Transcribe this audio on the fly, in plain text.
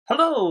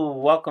Hello,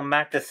 welcome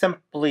back to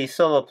Simply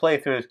Solo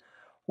Playthroughs.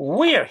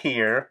 We're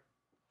here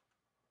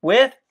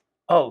with,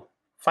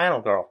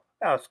 Final Girl.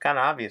 That was kind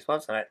of obvious,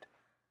 wasn't it?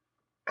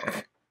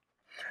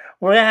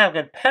 We're going to have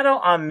Geppetto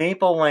on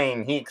Maple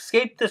Lane. He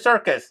escaped the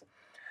circus.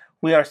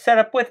 We are set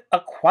up with A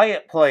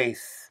Quiet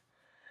Place.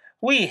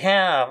 We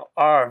have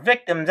our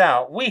victims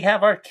out. We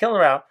have our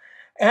killer out.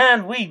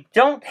 And we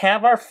don't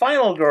have our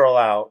Final Girl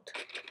out.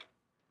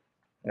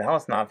 Now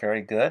it's not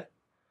very good.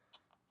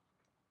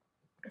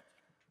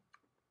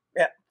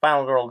 Yeah,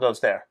 Final Girl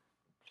goes there.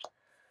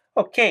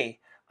 Okay,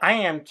 I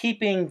am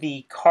keeping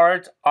the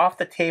cards off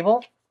the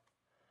table,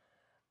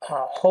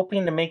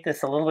 hoping to make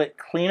this a little bit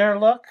cleaner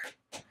look,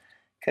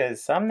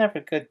 because I'm never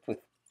good with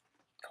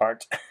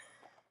cards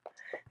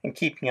and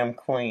keeping them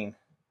clean.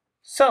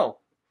 So,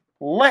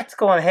 let's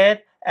go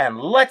ahead and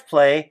let's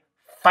play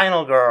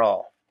Final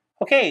Girl.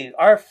 Okay,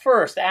 our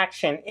first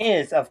action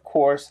is, of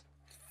course,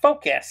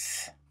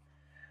 focus.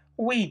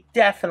 We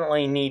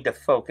definitely need to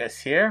focus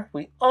here.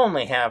 We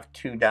only have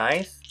 2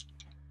 dice.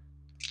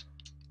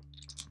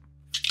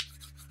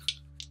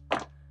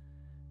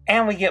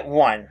 And we get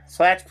 1,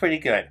 so that's pretty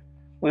good.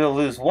 We'll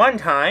lose 1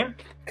 time,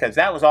 because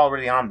that was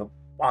already on the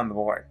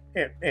board.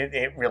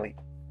 It really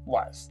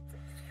was.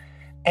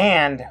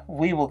 And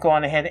we will go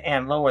on ahead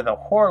and lower the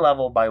horror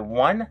level by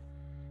 1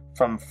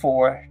 from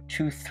 4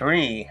 to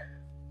 3.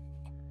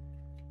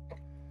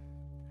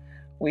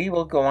 We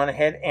will go on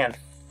ahead and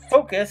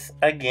focus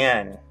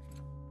again.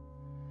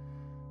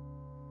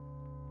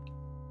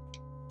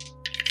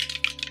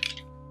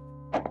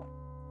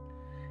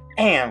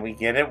 And we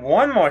get it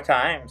 1 more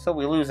time, so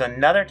we lose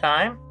another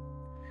time.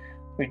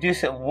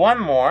 Reduce it 1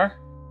 more.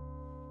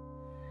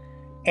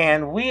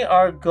 And we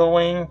are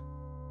going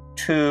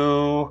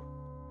to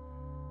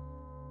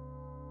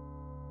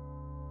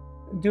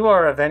do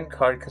our event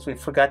card because we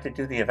forgot to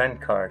do the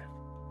event card.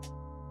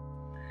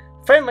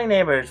 Friendly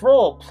neighbors,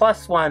 roll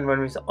 +1 when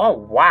we... Oh,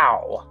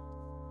 wow.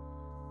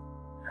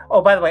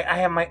 Oh, by the way, I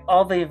have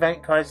all the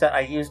event cards that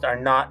I used are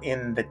not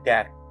in the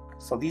deck.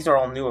 So these are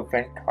all new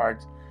event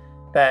cards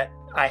that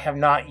I have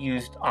not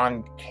used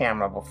on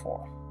camera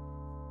before.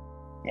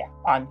 Yeah,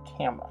 on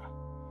camera.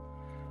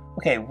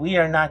 Okay, we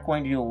are not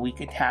going to do a weak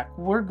attack.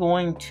 We're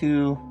going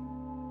to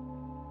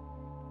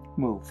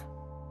move.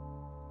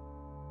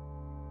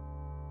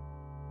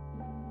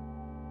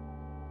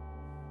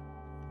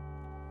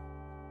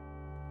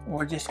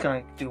 We're just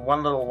going to do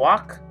 1 little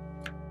walk.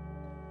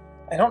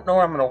 I don't know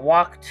where I'm going to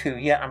walk to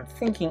yet. I'm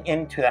thinking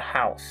into the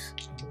house.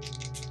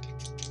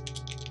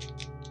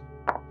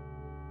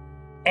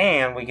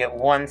 And we get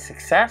 1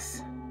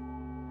 success.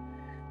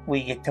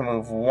 We get to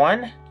move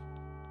 1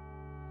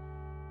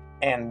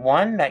 and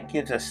 1. That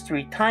gives us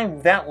 3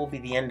 times. That will be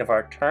the end of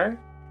our turn.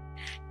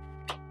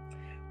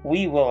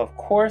 We will, of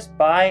course,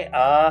 buy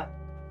a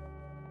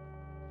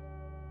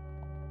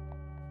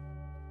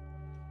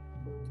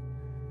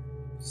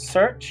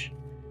search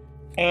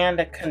and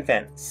a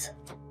convince.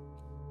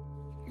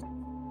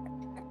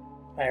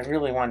 I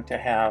really want to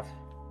have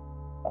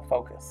a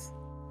focus.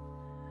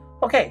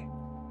 Okay.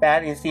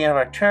 That is the end of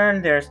our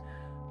turn.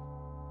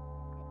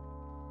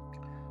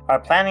 Our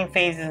planning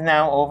phase is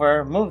now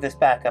over. Move this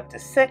back up to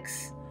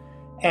 6.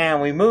 And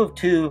we move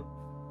to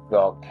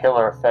the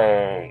killer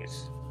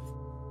phase.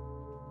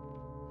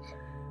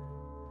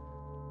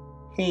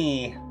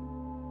 He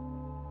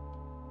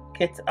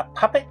gets a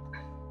puppet.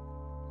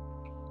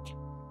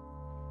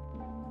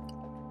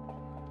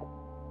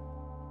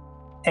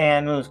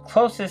 And moves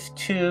closest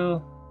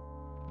to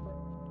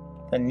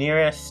the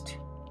nearest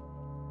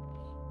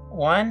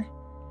one.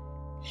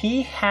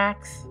 He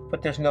hacks,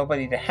 but there's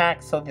nobody to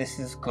hack, so this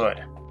is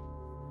good.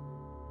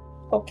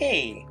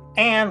 Okay,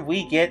 and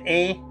we get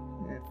a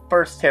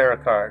first tarot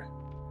card.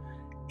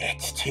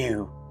 It's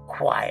too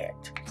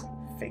quiet.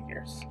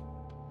 Figures.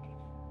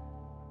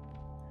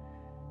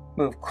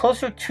 Move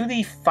closer to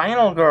the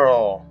final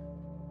girl.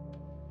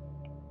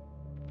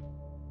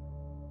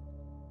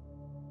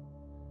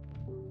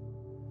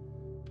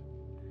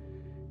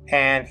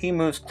 And he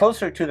moves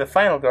closer to the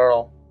final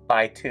girl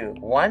by 2.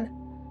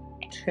 1,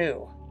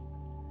 2.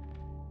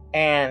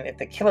 And if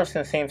the killer's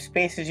in the same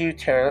space as you,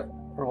 terror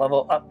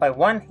level up by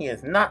 1. He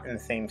is not in the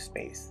same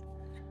space.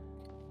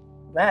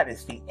 That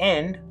is the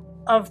end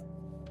of...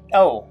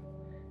 Oh,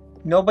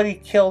 nobody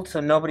killed,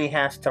 so nobody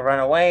has to run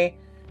away.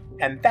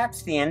 And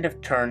that's the end of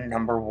turn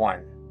number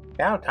 1.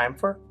 Now time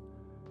for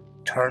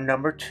turn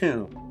number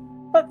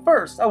 2. But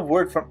first, a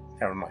word from...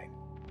 Never mind.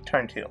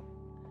 Turn 2.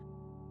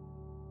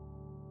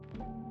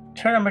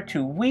 Turn number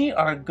 2. We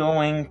are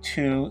going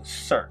to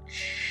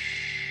search.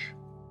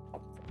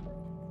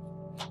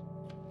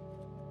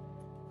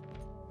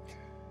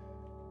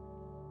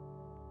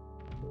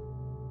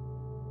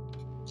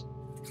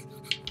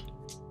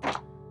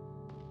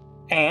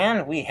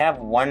 And we have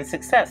 1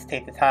 success.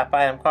 Take the top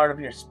item card of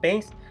your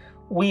space.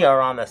 We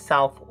are on the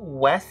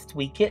southwest.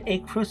 We get a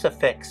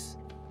crucifix.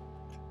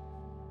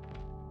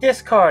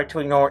 Discard to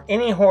ignore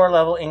any horror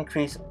level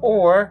increase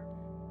or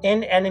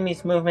end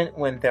enemy's movement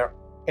when they're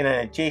in an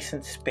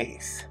adjacent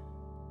space.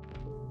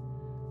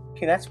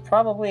 Okay, that's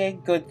probably a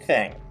good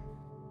thing.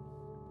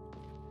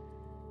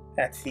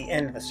 That's the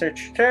end of the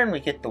search turn. We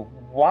get to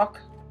walk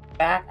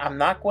back. I'm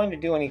not going to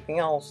do anything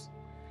else,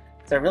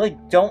 because I really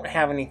don't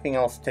have anything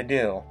else to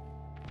do.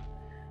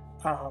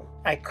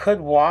 I could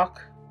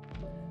walk,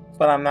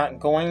 but I'm not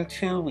going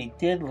to. We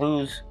did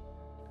lose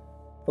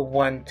the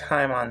 1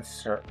 time on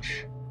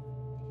search.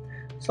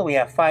 So we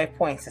have 5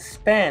 points to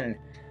spend.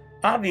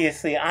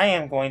 Obviously, I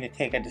am going to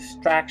take a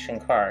distraction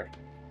card.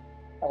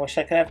 I wish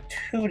I could have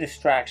 2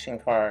 distraction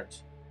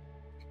cards.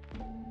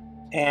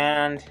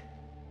 And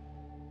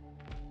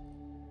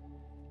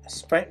a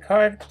sprint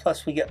card,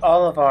 plus we get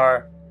all of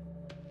our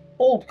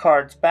old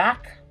cards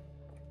back.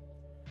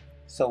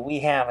 So we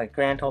have a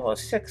grand total of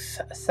 6,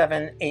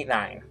 7, 8,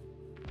 9.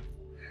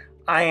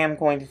 I am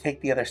going to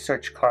take the other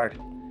search card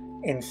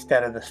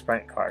instead of the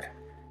sprint card.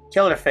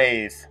 Killer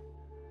phase.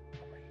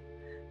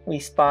 We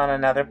spawn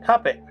another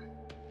puppet.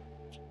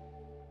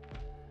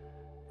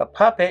 The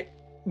puppet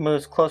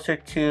moves closer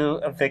to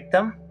a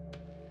victim,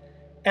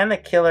 and the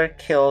killer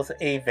kills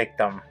a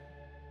victim.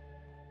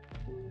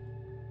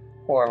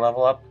 Or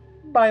level up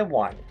by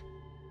 1.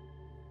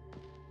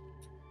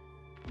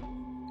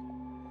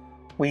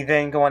 We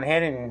then go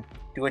ahead and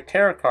do a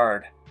terror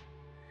card.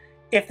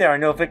 If there are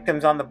no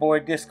victims on the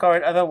board,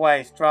 discard.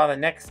 Otherwise, draw the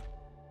next.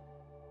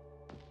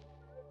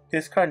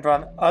 Discard and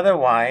draw.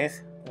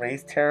 Otherwise,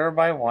 raise terror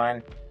by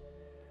 1.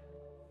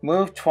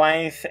 Move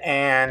twice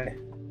and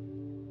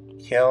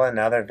kill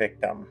another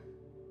victim.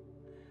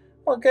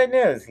 Well, good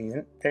news.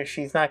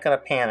 She's not going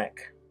to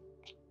panic.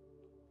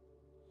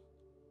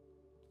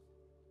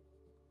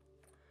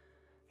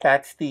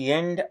 That's the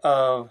end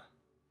of...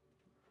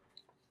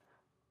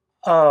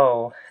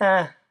 Oh,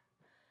 ha,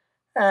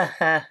 ha,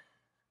 ha.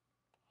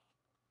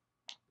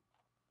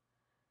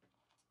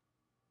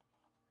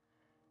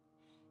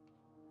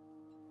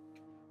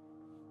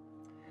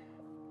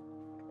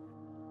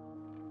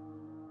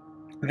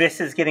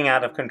 This is getting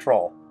out of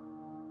control.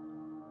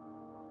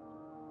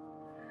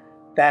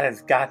 That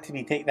has got to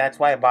be taken. That's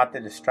why I bought the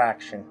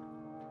distraction.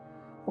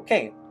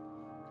 Okay,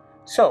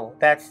 so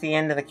that's the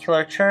end of the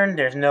killer turn.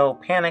 There's no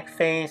panic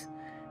phase.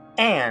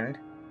 And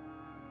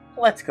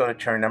let's go to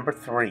turn number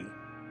 3.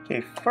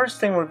 Okay, first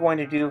thing we're going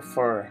to do,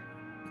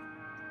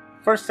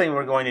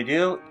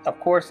 of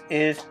course,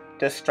 is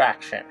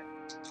distraction.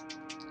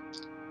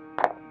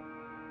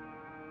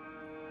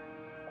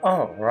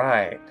 All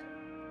right,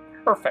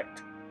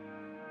 perfect.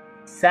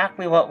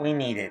 Exactly what we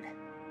needed.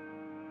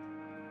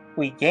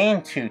 We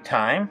gain 2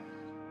 time.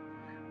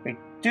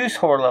 Reduce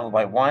horror level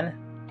by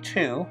 1,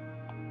 2.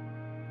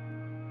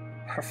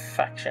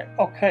 Perfection.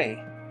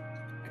 Okay.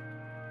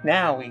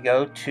 Now we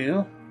go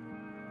to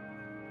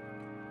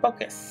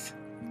focus.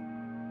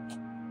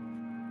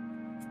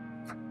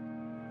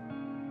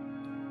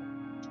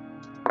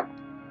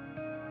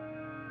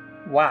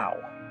 Wow,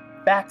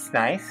 that's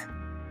nice.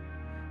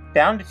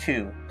 Down to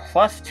 2,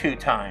 plus 2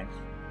 time.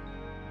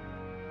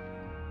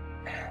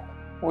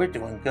 We're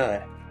doing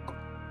good.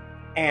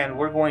 And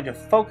we're going to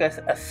focus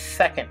a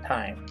second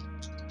time.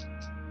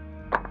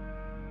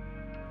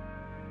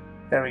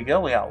 There we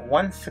go. We got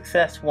 1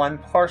 success, 1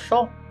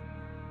 partial.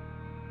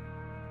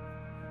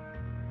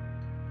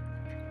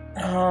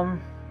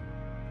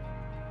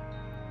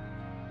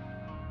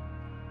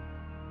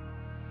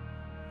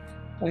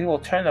 We will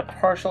turn the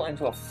partial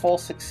into a full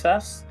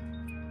success.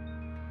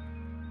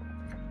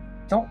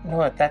 Don't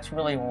know if that's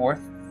really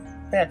worth.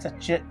 That's a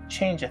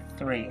change of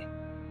 3.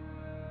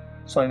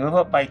 So we move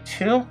up by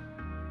 2.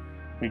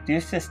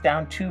 Reduce this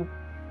down to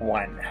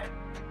 1.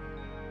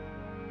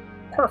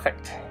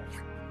 Perfect.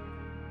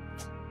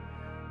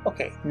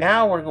 Okay,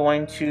 now we're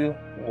going to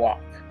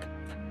walk.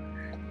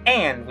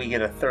 And we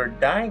get a 3rd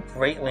die,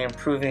 greatly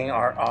improving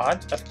our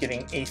odds of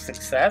getting a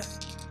success.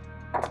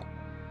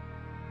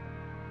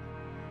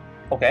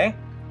 Okay,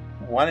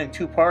 1 and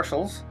 2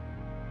 partials.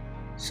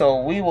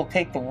 So we will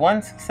take the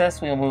 1 success,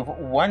 we will move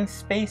 1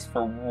 space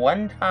for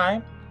 1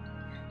 time.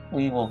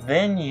 We will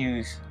then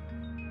use,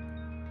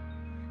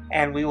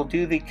 and we will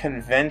do the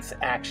convince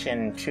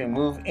action to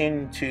move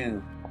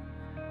into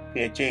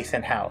the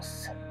adjacent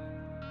house.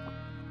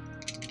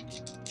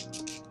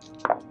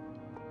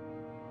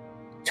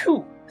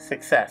 2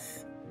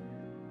 success.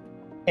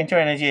 Enter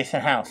an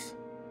adjacent house.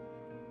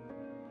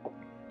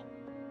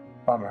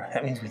 Bummer,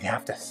 that means we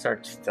have to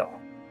search still.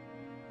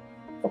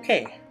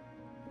 Okay.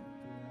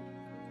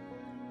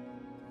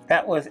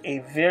 That was a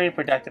very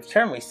productive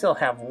turn. We still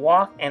have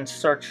walk and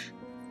search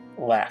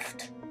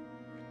left.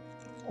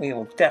 We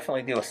will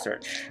definitely do a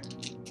search.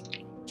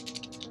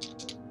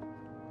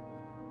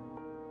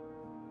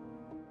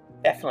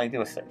 Definitely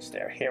do a search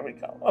there. Here we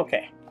go.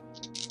 Okay.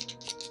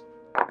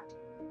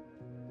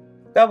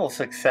 Double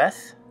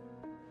success.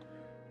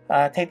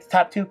 Take the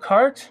top 2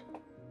 cards.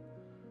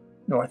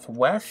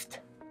 Northwest.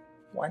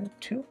 1,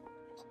 2.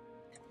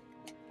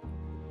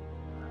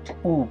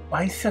 Ooh,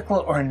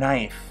 bicycle or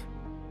knife.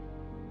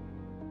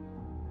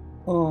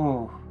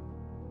 Ooh.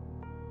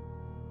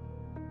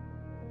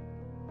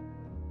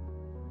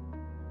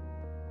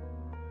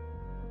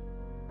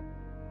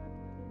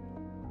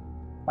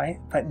 Right?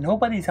 But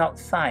nobody's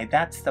outside.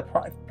 That's the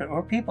problem. There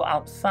were people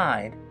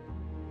outside.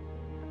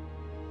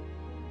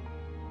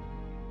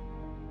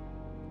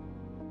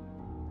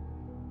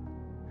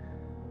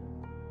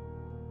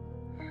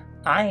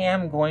 I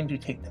am going to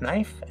take the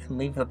knife and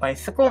leave the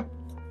bicycle.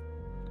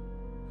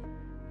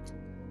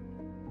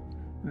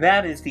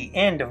 That is the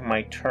end of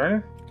my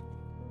turn.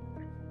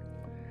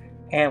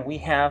 And we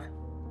have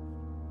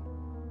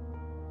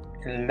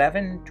 10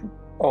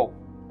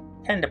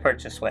 to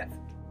purchase with.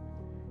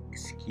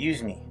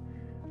 Excuse me.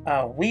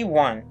 We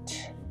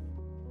want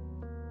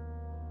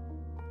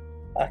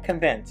a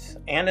convince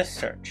and a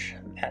search.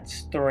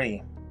 That's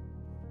 3.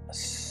 A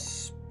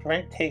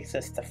sprint takes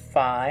us to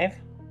 5.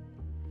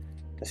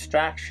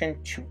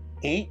 Distraction to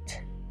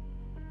 8.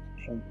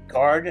 And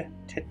guard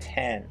to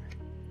 10.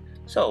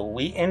 So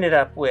we ended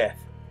up with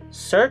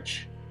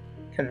search,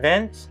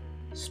 convince,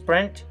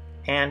 sprint,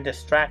 and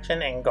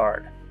distraction and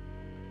guard.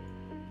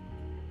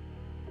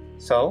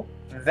 So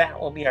that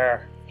will be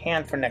our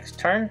hand for next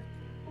turn.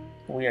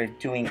 We are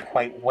doing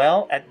quite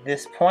well at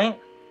this point,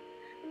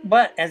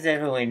 but as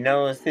everybody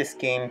knows, this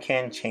game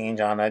can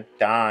change on a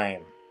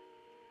dime.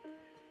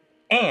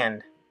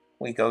 And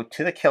we go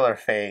to the killer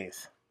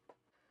phase.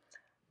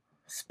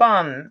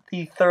 Spawn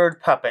the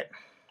third puppet.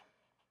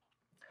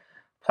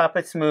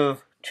 Puppets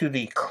move to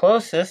the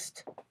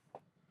closest,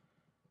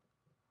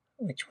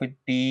 which would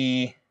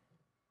be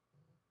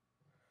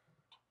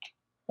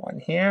one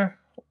here,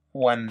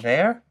 one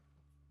there,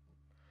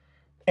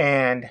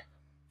 and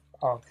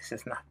oh, this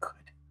is not good.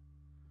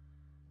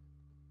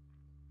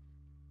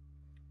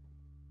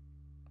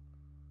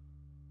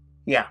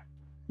 Yeah,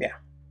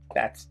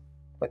 that's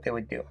what they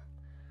would do.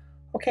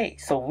 Okay,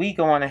 so we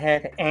go on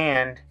ahead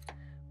and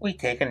we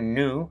take a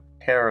new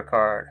terror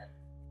card.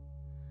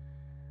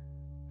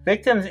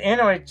 Victims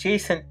in or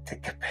adjacent to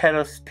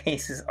Geppetto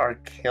spaces are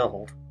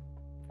killed.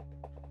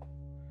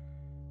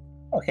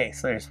 Okay,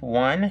 so there's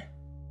 1,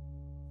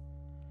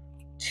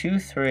 2,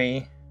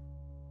 3,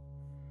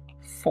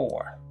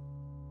 4.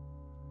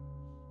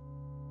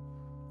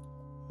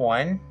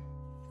 1,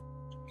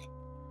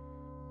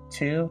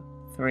 2,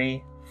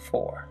 3,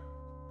 4.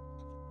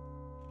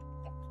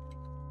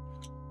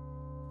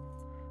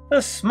 The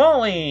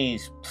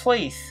Smallies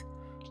place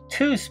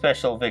 2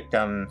 special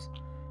victims.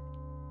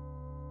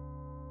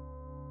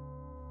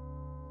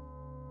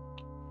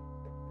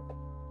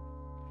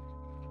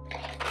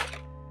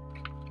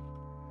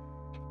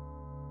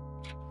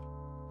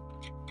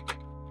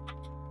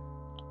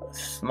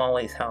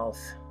 Smallies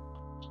house.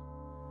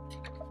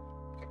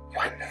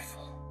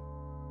 Wonderful.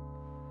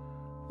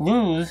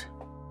 Lose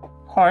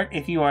heart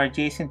if you are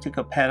adjacent to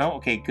Geppetto.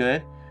 Okay,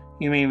 good.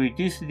 You may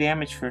reduce the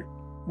damage for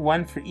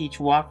 1 for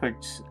each walk or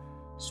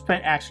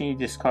sprint action you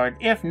discard.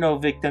 If no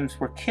victims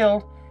were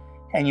killed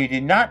and you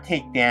did not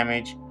take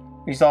damage,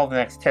 resolve the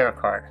next terror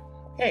card.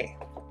 Okay.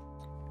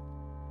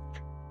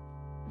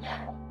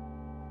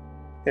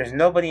 There's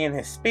nobody in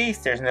his space.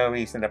 There's no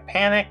reason to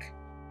panic.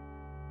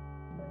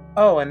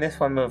 Oh, and this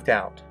one moved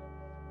out.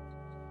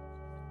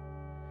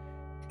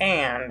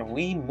 And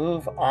we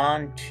move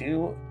on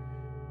to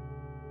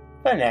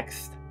the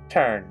next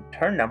turn.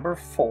 Turn number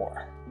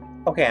 4.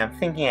 Okay, I'm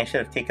thinking I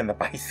should have taken the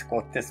bicycle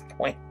at this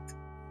point,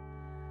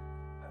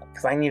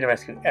 because I need to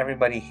rescue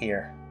everybody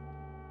here,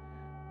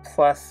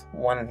 plus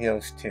one of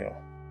those 2.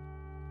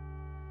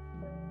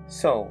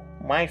 So,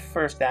 my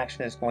first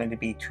action is going to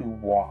be to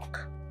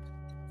walk.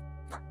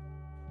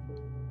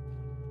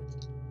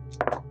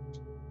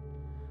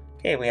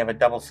 Okay, we have a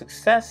double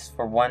success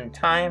for 1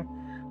 time.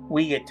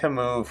 We get to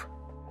move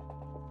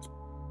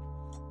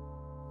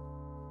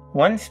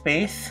 1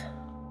 space.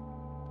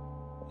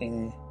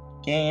 We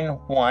gain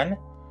 1.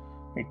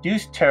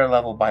 Reduce terror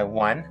level by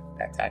 1.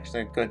 That's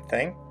actually a good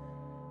thing.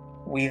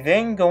 We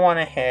then go on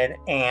ahead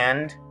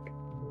and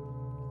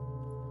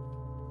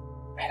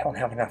I don't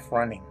have enough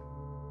running.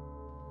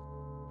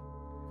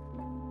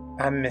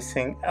 I'm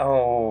missing.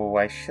 Oh,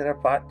 I should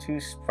have bought 2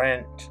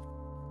 sprint.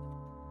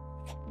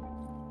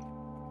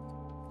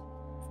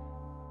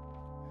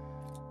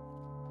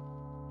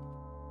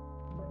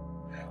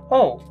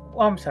 Oh,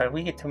 I'm sorry.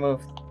 We get to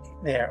move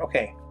there.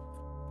 Okay.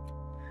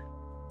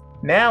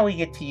 Now we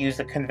get to use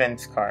the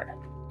convince card.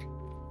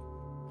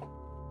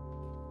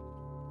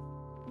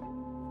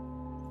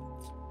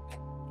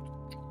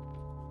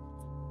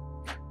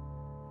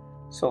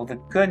 So the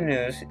good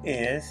news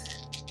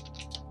is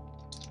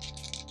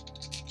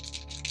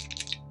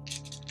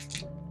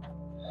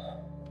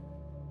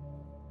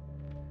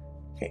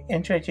okay,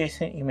 enter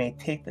adjacent, you may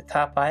take the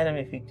top item.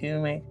 If you do,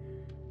 may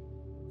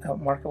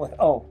mark it with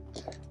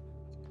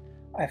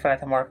I forgot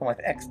to mark them with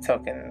X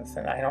tokens,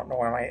 and I don't know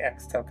where my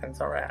X tokens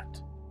are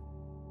at.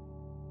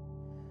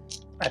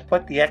 I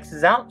put the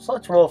X's out, so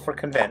let's roll for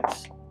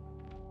convince.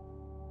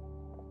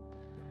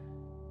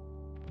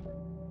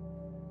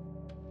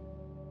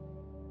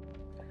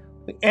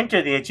 We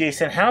enter the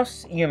adjacent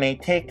house. You may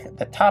take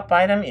the top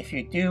item. If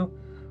you do,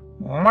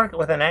 mark it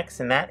with an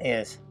X, and that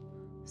is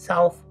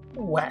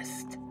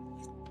southwest.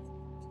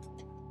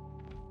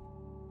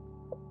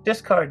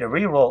 Discard to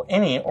re-roll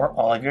any or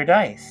all of your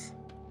dice.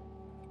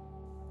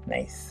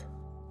 Nice.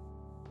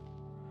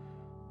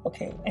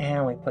 Okay,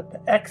 and we put the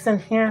X in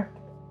here.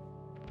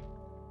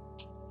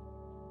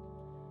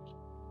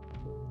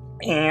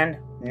 And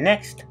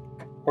next,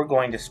 we're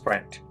going to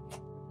sprint.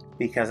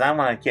 because I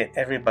want to get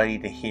everybody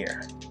to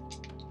hear.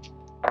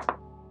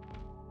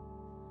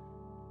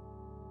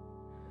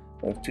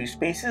 With 2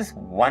 spaces,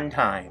 1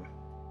 time.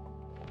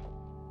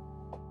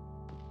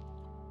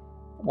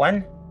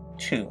 1,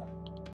 2.